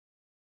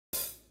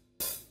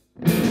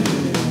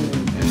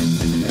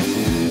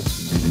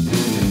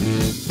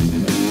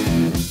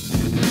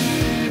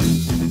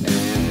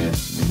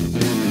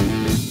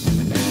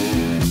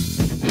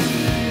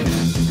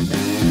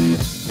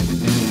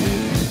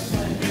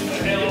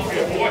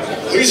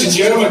Ladies and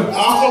gentlemen,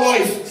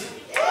 Afterlife.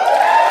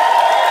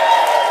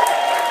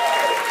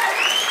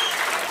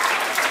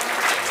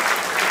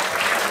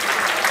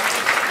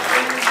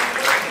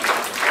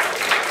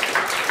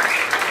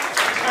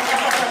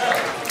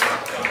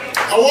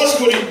 I was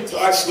going to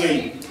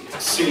actually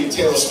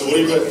tell a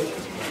story, but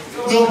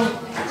no.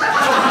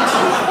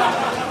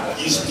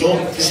 He's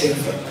not the same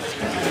thing.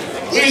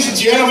 Ladies and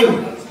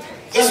gentlemen,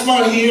 this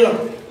man here,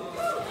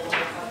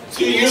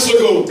 2 years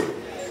ago,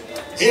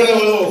 he had a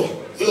little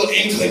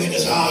inkling in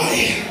his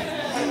eye.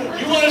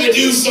 He wanted to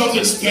do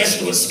something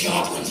special in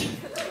Scotland.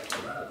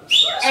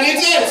 And he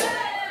did.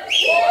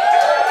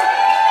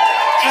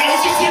 And it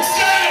was a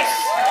success.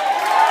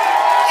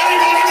 And he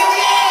won an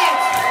award.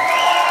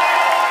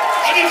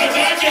 And he did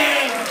that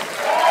again.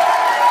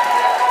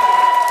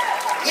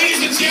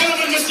 Ladies and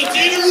gentlemen, Mr.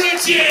 Dave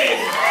Ritchie.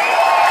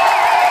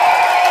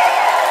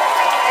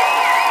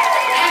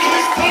 And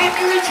his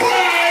partner in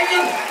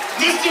crime,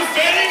 Mr.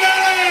 Fede Vallis.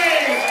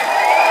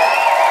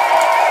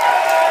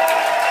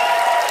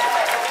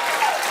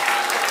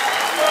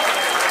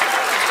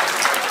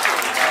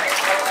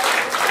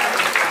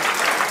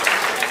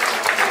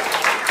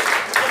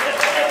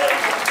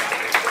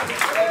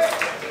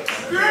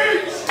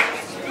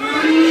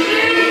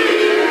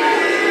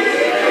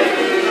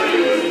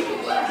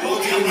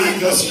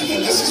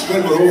 This is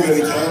when we're all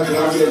very tired and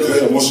I'm getting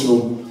very emotional.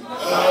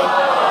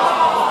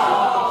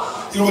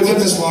 You know, we did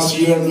this last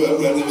year and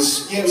it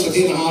was a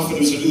day and a half and it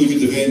was a really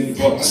good event,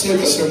 but I said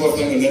a similar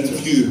thing in an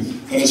interview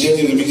and I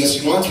genuinely mean this,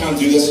 you know, I can't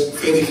do this,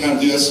 Fede can't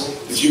do this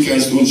if you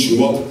guys don't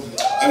show up.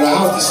 And I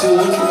have to say,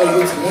 look at me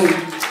here tonight. In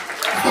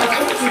fact, I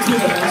don't think you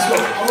put your hands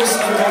up. I was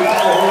thinking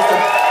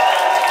about it.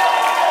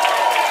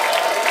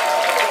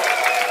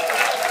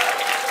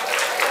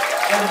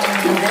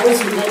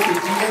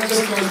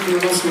 This guy's been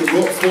an absolute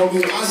rock for me,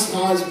 as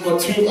has my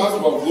two, I've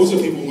got loads of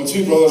people, my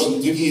two brothers and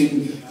Doogie and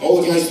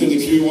all the guys doing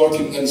the crew work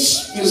and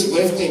where's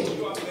Lefty?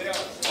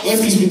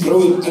 Lefty's been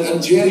brilliant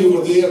and Jerry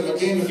over there, and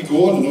again if you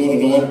go on and on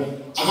and on,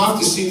 I have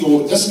to say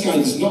though, this guy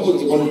does not look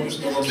like one of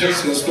our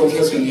kids and still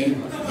kids in here.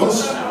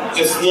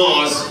 It's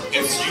not us,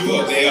 it's you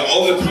out there,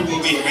 all the people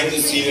behind the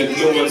scene that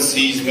no one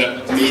sees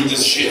that made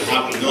this shit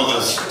happen, not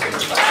us.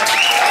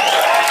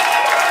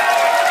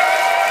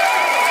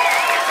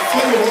 I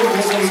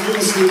was going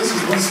to say this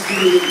is one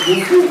studio that you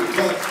go for,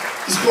 but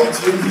he's got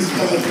to in his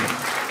hand.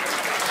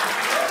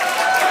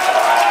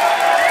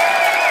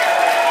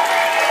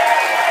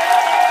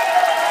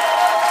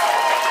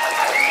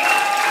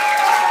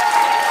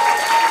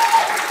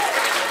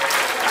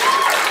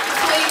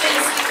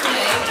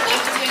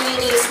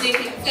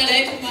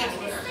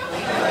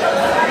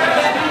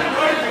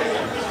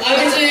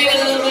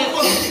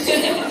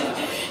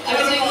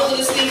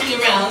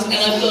 And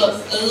I've got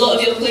a lot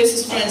of your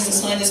closest friends to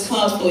sign this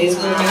card for you as a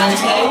little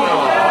memento.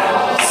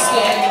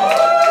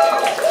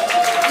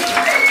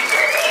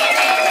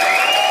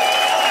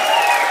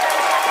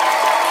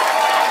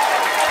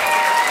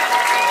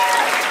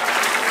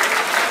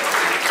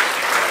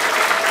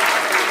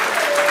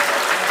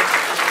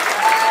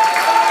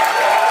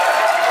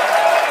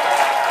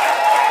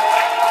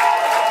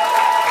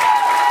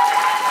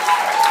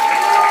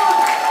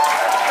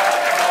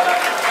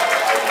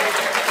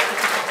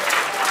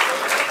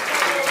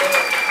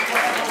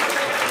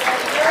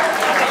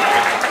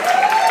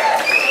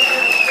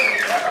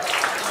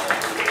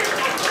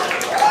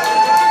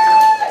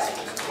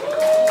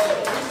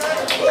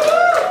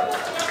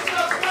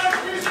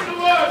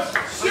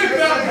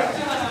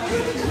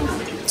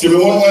 So do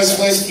we want Let's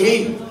Place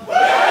 3?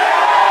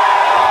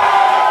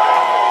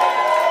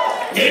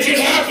 Make it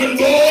happen,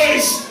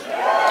 boys!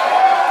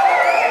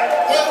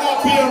 Well,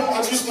 up here,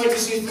 I'd just like to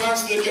say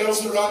thanks to the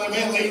girls that ran the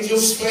Metal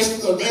Angels, especially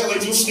the Metal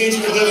Angels stage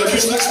with the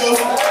acoustic stuff.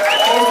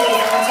 All did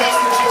a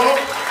fantastic job.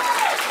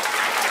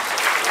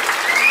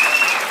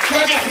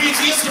 Can I get 3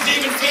 cheers for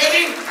Dave and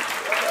Fede?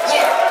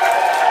 Look!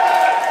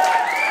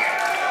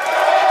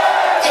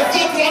 A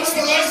big ones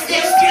for Let's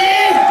Place 3!